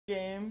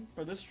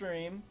for the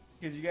stream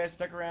because you guys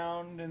stuck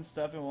around and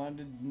stuff and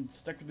wanted to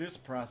stuck through this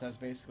process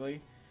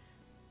basically.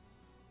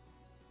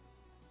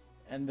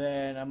 And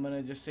then I'm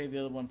gonna just save the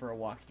other one for a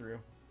walkthrough.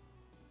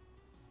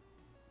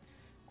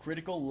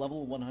 Critical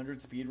level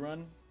 100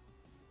 speedrun.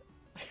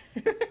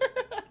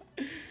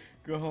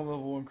 Go home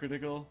level 1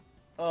 critical.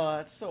 Oh,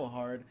 that's so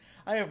hard.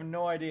 I have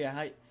no idea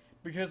how.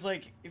 Because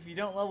like, if you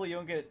don't level, you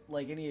don't get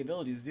like any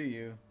abilities, do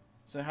you?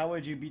 So how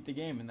would you beat the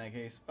game in that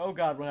case? Oh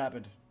God, what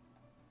happened?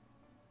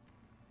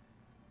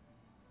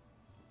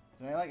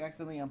 Did I like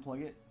accidentally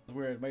unplug it? It's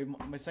weird.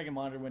 My second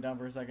monitor went down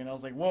for a second. I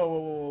was like, whoa, whoa,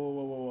 whoa, whoa,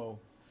 whoa, whoa, whoa.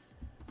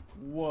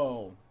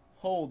 Whoa.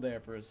 Hold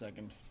there for a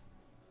second.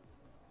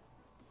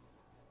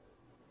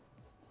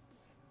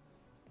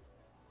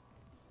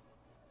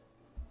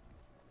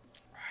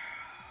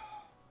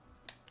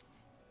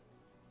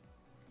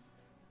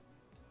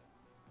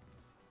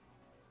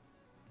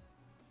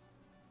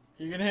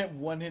 You're gonna hit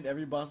one hit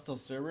every boss until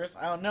Cerberus?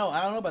 I don't know.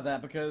 I don't know about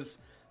that because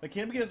the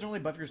Kingdom doesn't really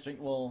buff your strength.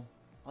 Well,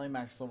 I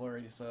max level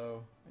already,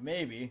 so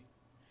maybe.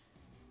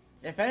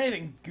 If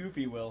anything,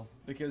 Goofy will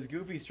because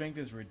Goofy's strength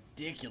is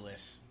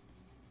ridiculous.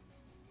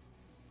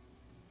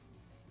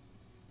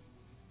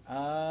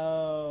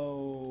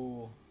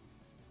 Oh,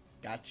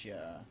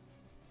 gotcha.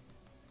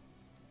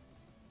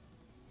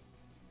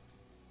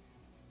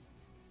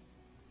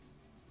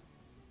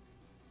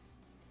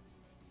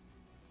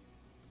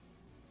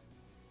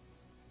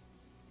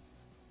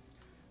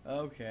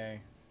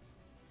 Okay.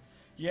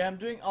 Yeah, I'm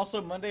doing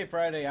also Monday,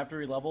 Friday after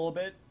we level a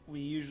bit. We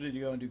usually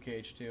go and do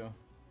KH2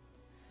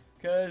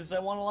 because I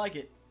want to like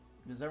it.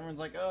 Because everyone's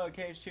like, "Oh,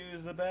 KH2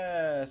 is the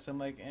best." I'm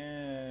like,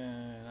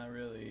 not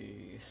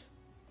really.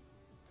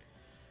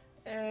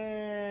 Damn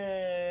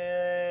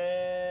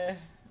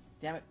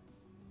it,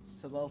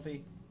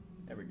 Sadelphi.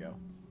 There we go.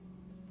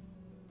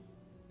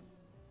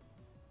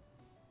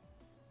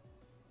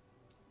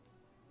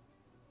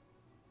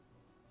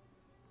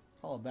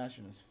 Hollow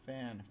Bastion is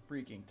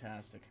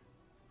fan-freaking-tastic.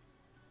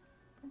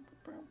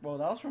 Well,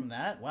 that was from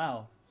that?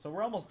 Wow. So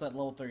we're almost at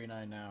level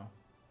 39 now.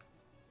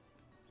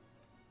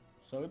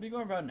 So we'll be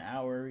going for about an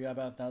hour. We got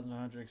about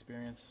 1,100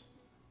 experience.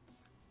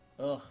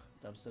 Ugh,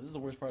 dubstep. This is the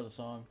worst part of the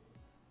song.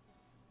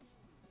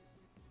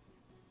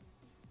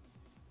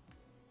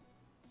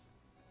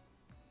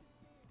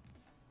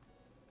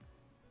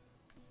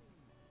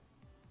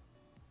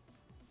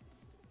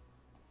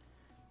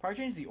 Probably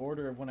change the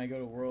order of when I go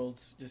to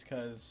Worlds, just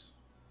because.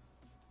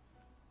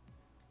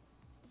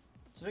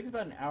 So it takes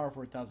about an hour for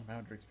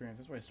 1,500 experience.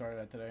 That's where I started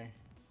at today.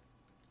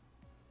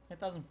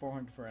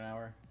 1,400 for an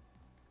hour.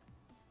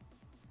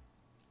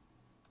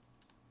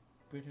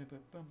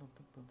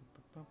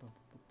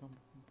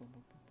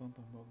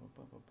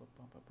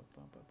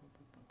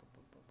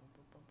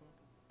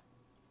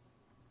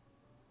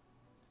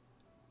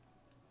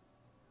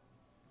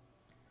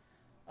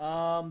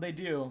 They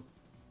do.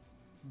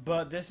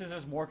 But this is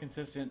just more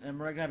consistent, and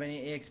we're not gonna have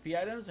any EXP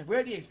items. If we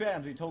had EXP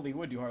items, we totally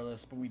would do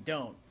Heartless, but we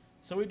don't.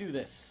 So we do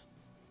this.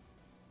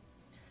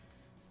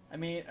 I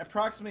mean,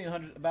 approximately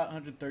 100, about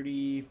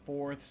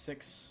 134th,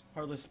 6th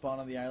Heartless spawn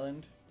on the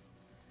island.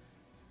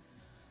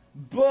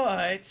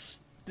 But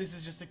this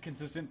is just a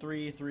consistent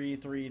 3, 3,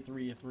 3,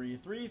 3, 3, 3,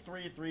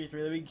 3, 3,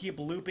 3 that we can keep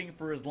looping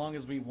for as long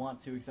as we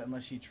want to, except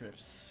unless she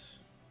trips.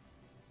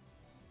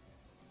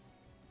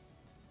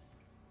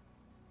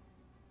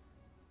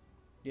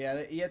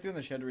 Yeah, you have to in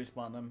the shed to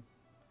respawn them.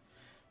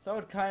 So that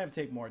would kind of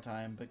take more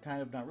time, but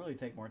kind of not really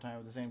take more time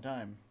at the same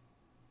time.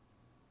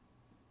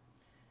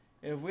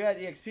 If we had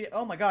EXP...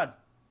 Oh my god!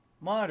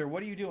 Monitor,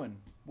 what are you doing?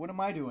 What am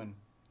I doing?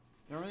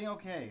 Is everything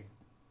okay?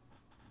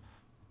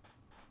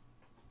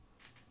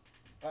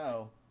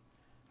 Uh-oh.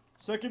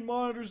 Second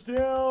monitor's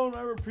down!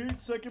 I repeat,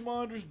 second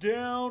monitor's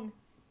down!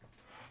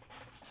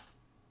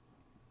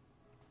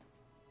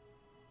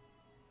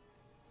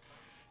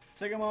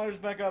 Second monitor's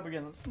back up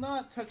again. Let's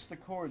not touch the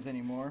cords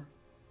anymore.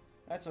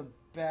 That's a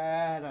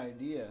bad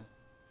idea.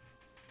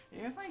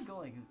 Yeah, if I go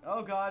like...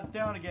 Oh god, it's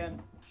down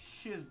again.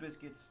 Shiz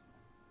biscuits.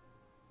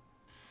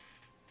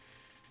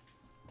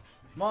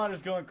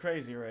 Monitor's going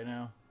crazy right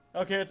now.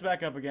 Okay, it's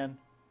back up again.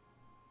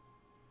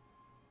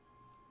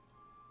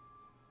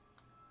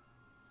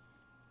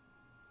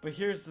 But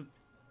here's the...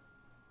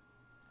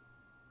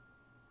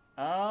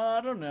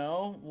 I don't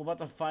know. We're about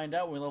to find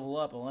out when we level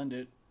up. I'll end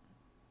it.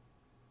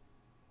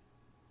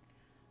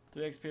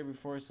 3 XP every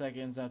 4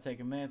 seconds. Now take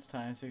a minute's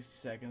time. 60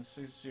 seconds.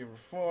 60 over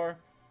 4.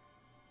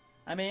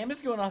 I mean, I'm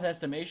just going off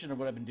estimation of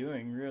what I've been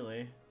doing,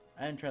 really.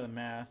 I didn't try the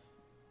math.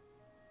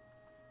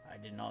 I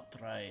did not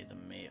try the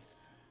math.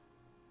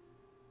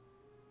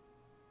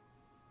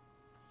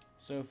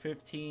 So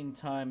 15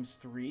 times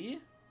 3?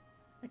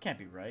 That can't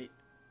be right.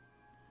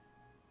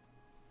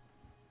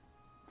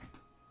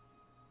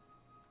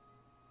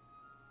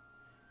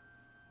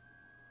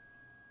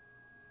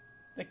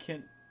 That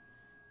can't...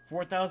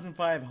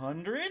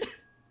 4,500?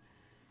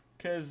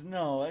 Because,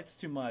 no, that's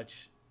too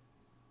much.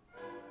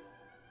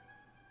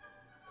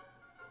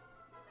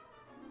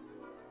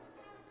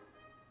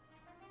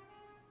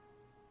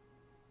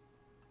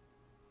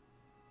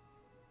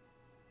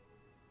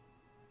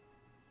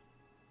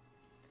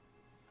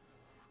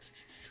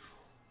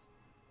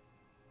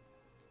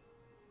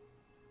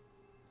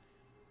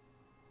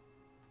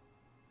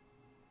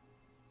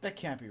 That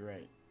can't be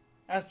right.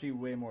 It has to be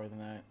way more than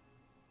that.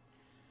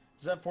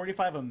 Is that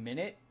 45 a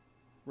minute?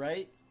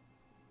 Right?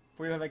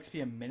 45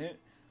 XP a minute?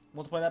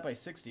 Multiply that by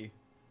 60.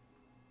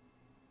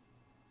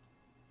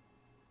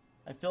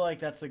 I feel like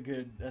that's a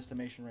good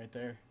estimation right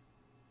there.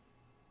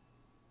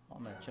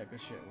 I'm gonna check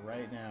this shit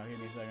right now. Give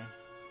me a second.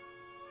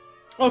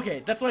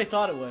 Okay, that's what I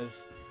thought it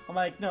was. I'm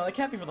like, no, that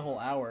can't be for the whole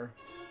hour.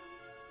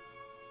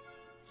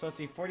 So let's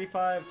see,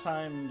 45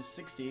 times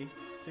 60.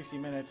 60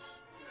 minutes.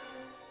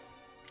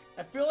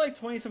 I feel like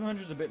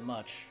 2,700 is a bit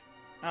much.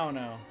 I don't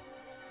know.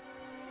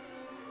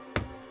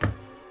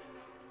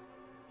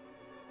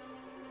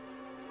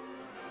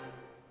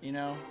 You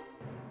know?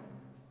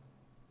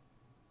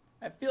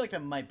 I feel like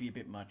that might be a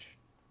bit much.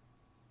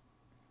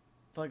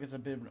 I feel like it's a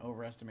bit of an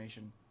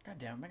overestimation. God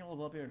damn, am I gonna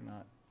level up here or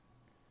not?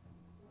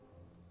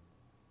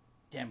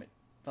 Damn it.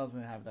 I was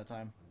gonna have it that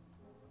time.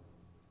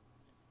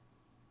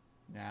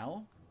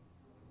 Now?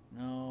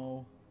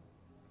 No.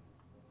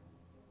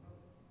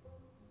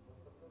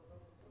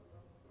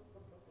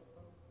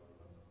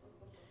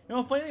 You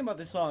know, the funny thing about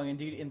this song,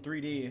 indeed, in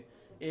 3D,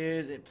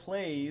 is it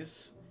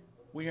plays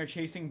when you're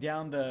chasing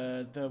down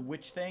the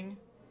witch thing.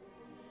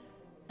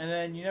 And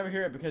then you never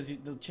hear it because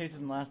the chase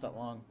doesn't last that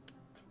long.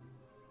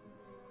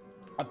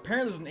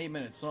 Apparently, this is an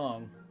 8-minute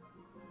song.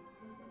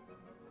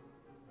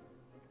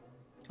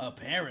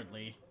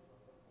 Apparently.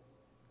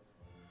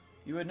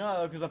 You would know,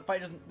 though, because the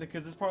fight doesn't,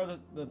 because this part of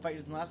the fight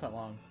doesn't last that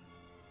long.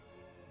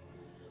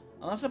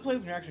 Unless it plays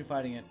when you're actually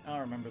fighting it. I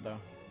don't remember, though.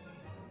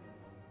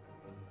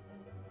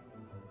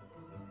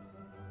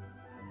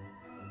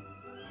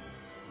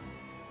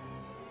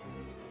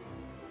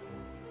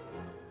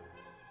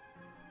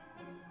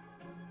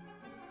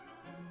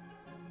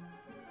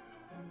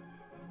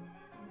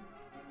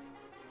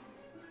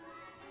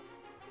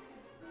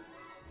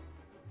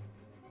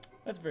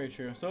 That's very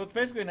true. So it's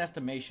basically an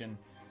estimation.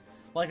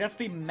 Like, that's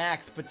the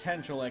max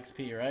potential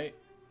XP, right?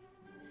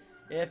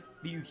 If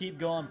you keep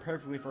going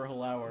perfectly for a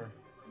whole hour.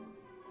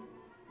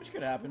 Which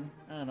could happen.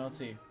 I don't know. Let's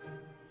see.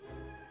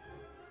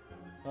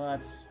 Oh,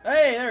 that's...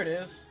 Hey, there it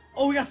is.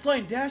 Oh, we got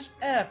sliding dash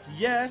F.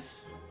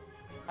 Yes.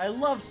 I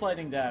love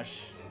sliding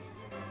dash.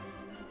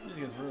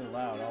 Music is really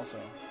loud also.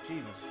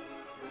 Jesus.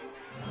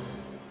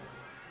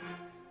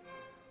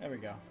 There we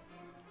go.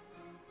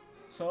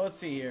 So let's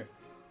see here.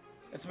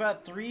 It's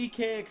about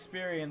 3k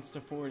experience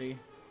to 40.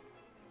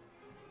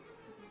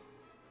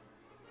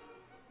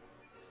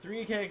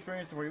 3k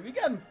experience to 40. We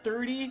got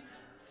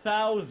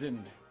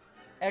 30,000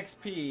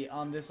 XP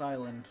on this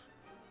island.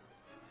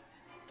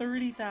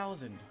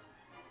 30,000.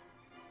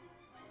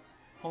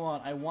 Hold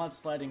on, I want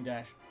sliding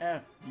dash.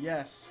 F,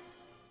 yes.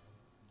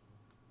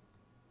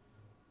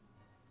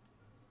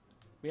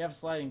 We have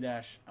sliding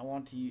dash. I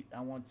want to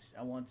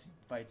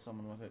fight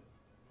someone with it.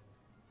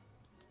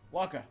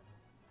 Waka.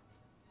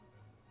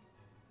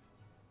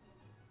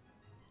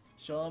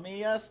 Show me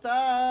your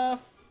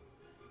stuff.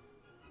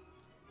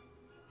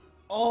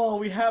 Oh,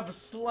 we have a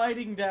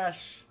sliding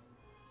dash.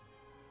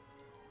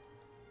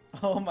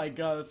 Oh my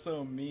god, that's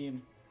so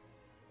mean.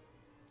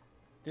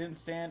 Didn't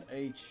stand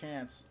a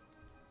chance.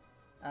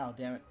 Ow,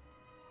 damn it.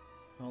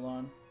 Hold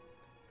on.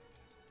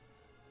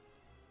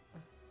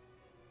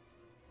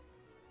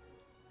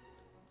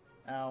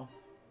 Ow.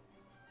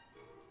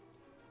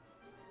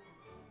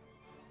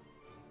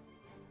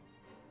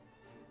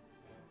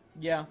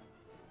 Yeah.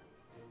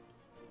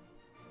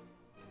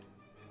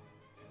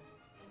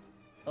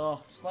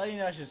 Oh, sliding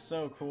dash is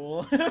so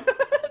cool.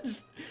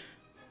 Just,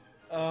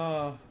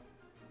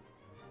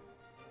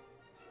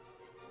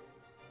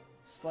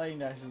 sliding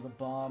dash is the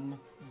bomb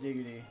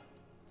diggity.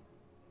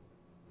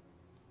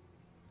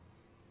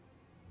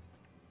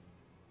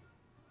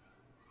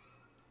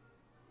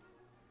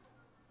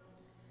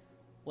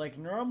 Like,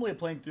 normally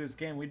playing through this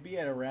game, we'd be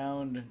at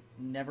around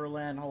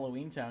Neverland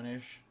Halloween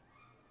Town-ish.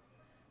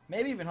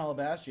 Maybe even Hollow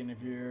Bastion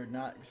if you're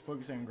not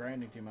focusing on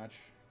grinding too much.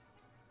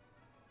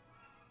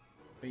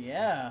 But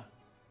yeah.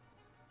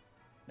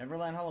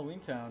 Neverland Halloween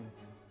Town.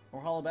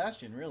 Or Hollow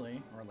Bastion,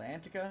 really. Or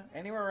Atlantica.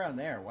 Anywhere around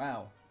there.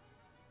 Wow.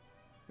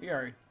 We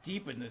are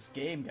deep in this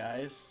game,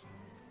 guys.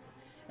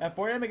 At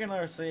 40, I'm making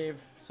another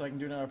save, so I can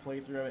do another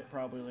playthrough of it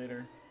probably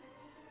later.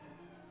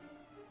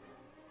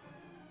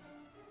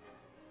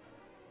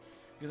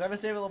 Because I have a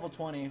save at level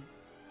 20.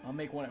 I'll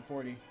make one at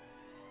 40.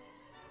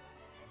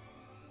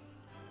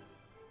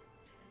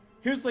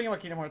 Here's the thing about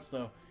Kingdom Hearts,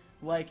 though.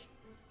 Like,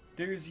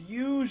 there's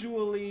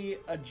usually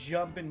a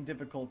jump in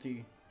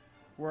difficulty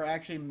where it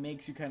actually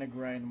makes you kind of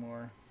grind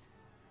more.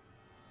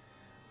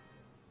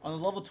 On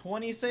the level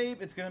 20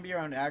 save, it's going to be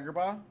around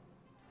Agrabah.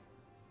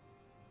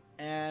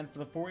 And for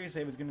the 40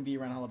 save, it's going to be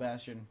around Hollow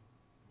Bastion.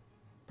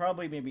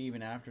 Probably maybe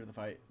even after the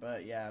fight.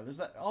 But yeah,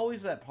 there's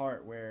always that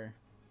part where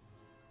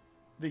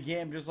the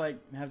game just like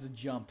has a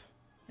jump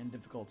in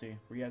difficulty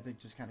where you have to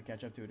just kind of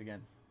catch up to it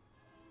again.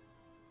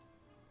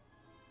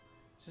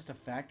 It's just a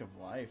fact of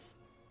life.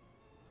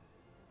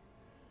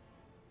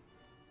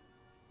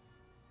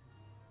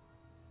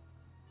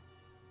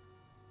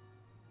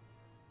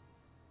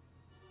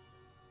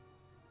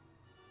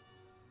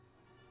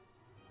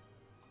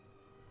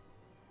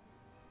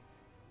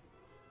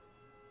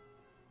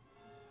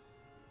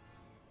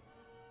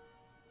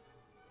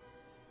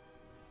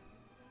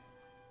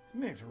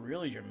 This makes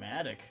really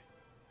dramatic.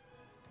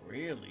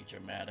 Really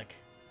dramatic.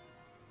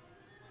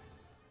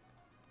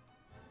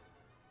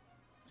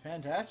 It's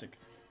fantastic.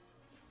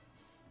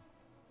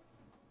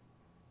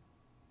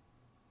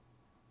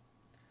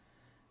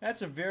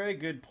 That's a very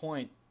good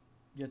point,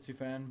 Getsu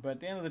fan, but at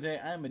the end of the day,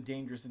 I'm a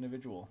dangerous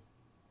individual.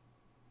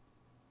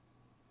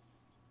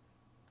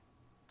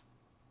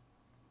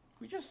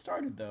 We just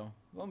started, though.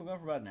 We've only been going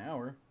for about an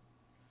hour.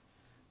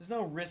 There's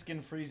no risk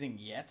in freezing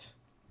yet.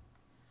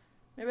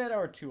 Maybe at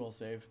hour 2 I'll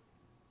save.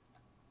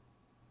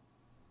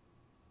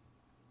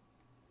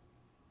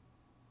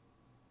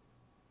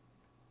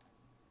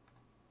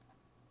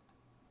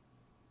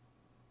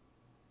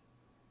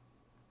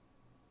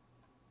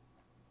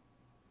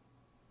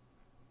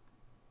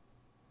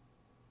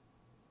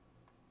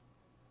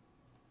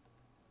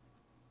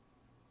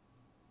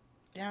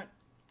 Damn it.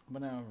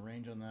 But I don't have a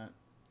range on that.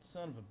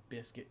 Son of a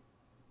biscuit.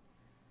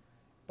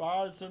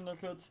 Bye,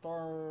 Syndicate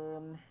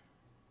Storm.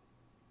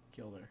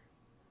 Killed her.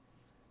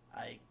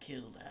 I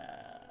killed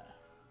her.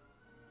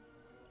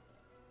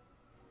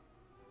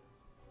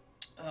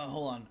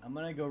 Hold on. I'm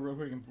gonna go real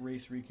quick and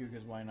race Riku,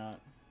 because why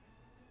not?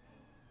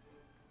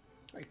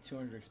 Like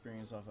 200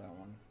 experience off that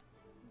one.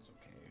 It's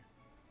okay.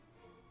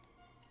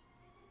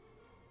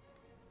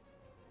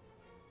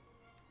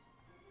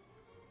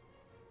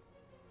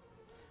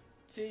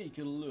 Take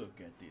a look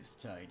at this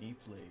tiny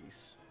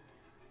place.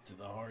 To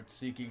the heart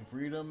seeking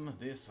freedom,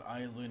 this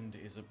island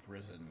is a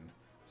prison,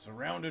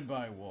 surrounded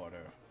by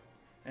water.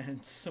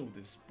 And so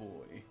this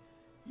boy,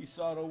 he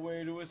sought a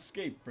way to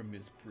escape from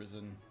his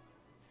prison.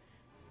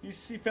 He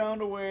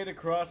found a way to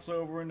cross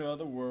over into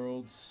other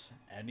worlds,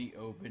 and he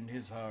opened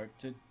his heart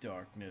to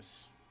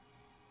darkness.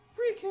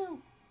 Riku!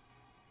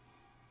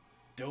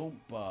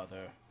 Don't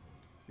bother.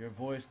 Your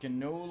voice can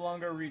no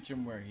longer reach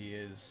him where he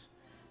is.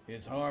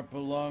 His heart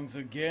belongs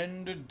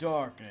again to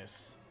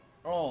darkness.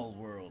 All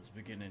worlds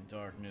begin in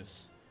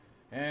darkness,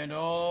 and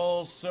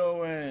all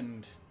so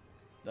end.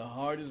 The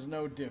heart is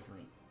no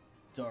different.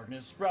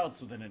 Darkness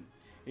sprouts within it.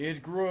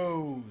 It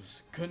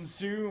grows,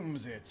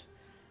 consumes it.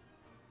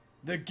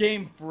 The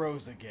game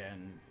froze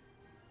again.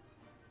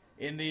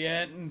 In the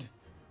end,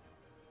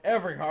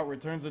 every heart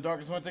returns to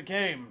darkness whence it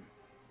came.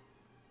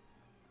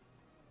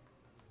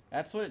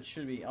 That's what it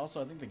should be.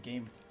 Also, I think the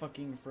game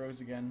fucking froze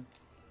again.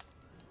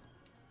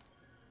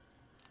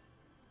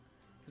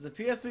 Because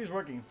the PS3 is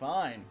working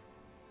fine.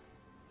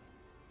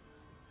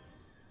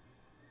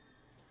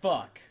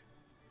 Fuck.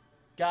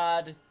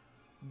 God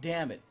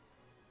damn it.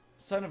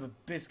 Son of a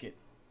biscuit.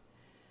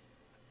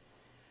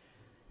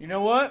 You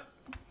know what?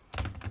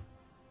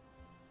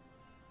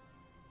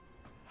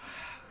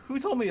 Who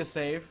told me to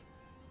save?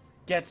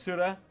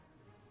 Getsura?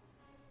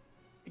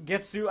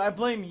 Getsu, I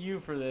blame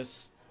you for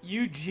this.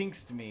 You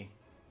jinxed me.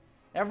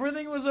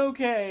 Everything was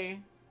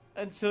okay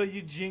until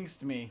you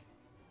jinxed me.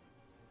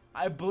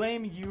 I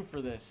blame you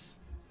for this.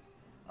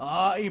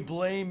 I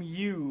blame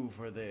you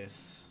for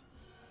this.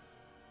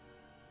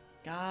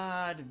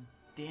 God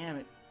damn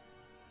it.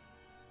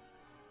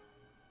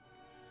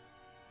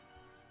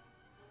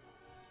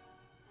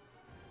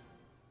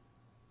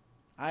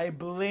 I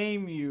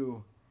blame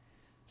you.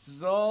 This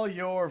is all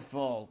your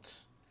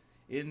fault.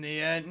 In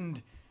the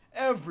end,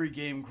 every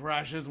game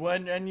crashes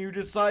when you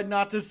decide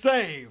not to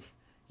save.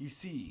 You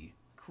see,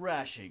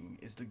 crashing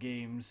is the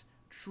game's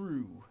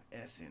true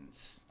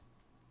essence.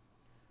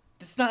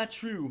 That's not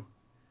true.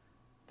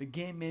 The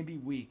game may be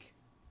weak,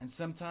 and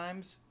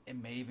sometimes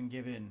it may even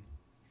give in.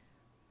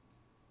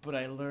 But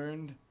I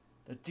learned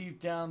that deep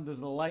down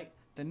there's a light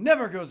that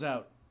never goes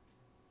out.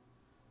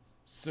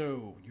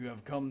 So, you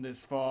have come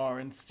this far,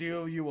 and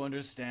still you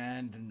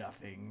understand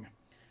nothing.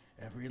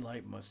 Every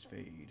light must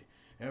fade.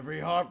 Every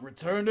heart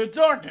return to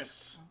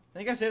darkness. I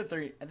think I saved at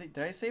 30. Did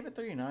I save at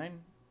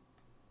 39?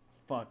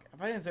 Fuck.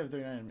 If I didn't save at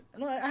 39,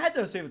 no, I had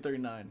to save at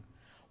 39.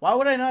 Why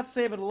would I not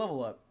save at a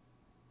level up?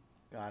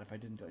 God, if I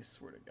didn't, I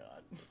swear to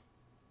God.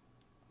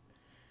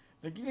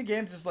 The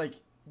game's just like,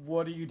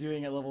 what are you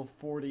doing at level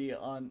 40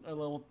 on or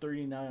level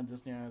 39 on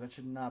Disney Island? That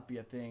should not be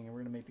a thing, and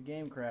we're gonna make the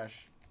game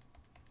crash.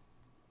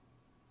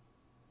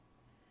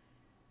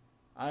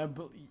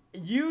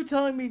 You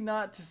telling me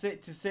not to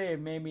save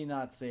made me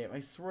not save.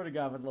 I swear to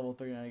God, at level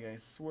 39 again. I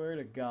swear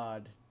to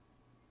God.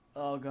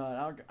 Oh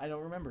God, I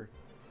don't remember.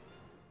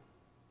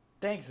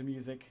 Thanks,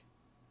 music.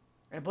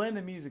 I blame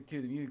the music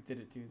too. The music did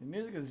it too. The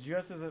music is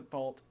just as at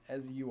fault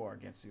as you are,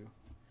 Getsu.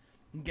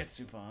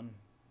 Getsu-fan.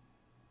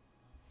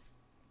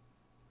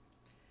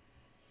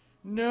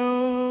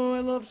 No, I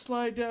love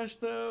Slide Dash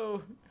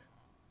though.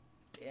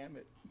 Damn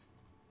it.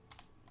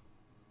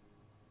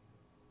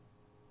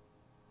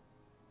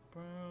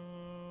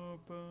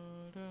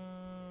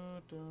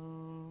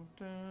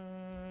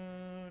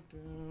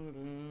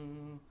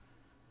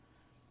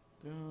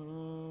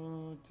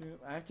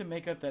 I have to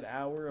make up that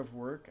hour of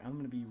work. I'm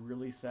gonna be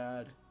really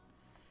sad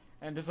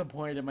and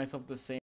disappointed in myself at the same